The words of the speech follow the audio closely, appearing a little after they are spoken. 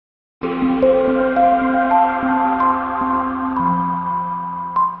The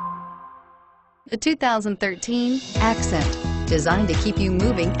 2013 Accent. Designed to keep you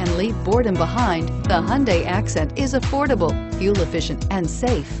moving and leave boredom behind, the Hyundai Accent is affordable, fuel-efficient, and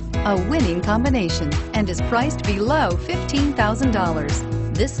safe. A winning combination, and is priced below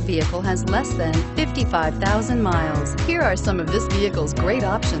 $15,000. This vehicle has less than 55,000 miles. Here are some of this vehicle's great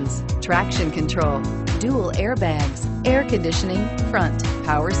options: traction control, dual airbags, air conditioning, front,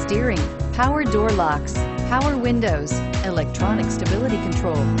 power steering, power door locks, power windows, electronic stability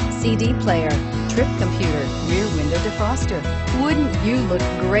control, CD player, trip computer, rear window defroster. Wouldn't you look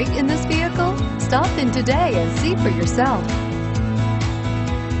great in this vehicle? Stop in today and see for yourself.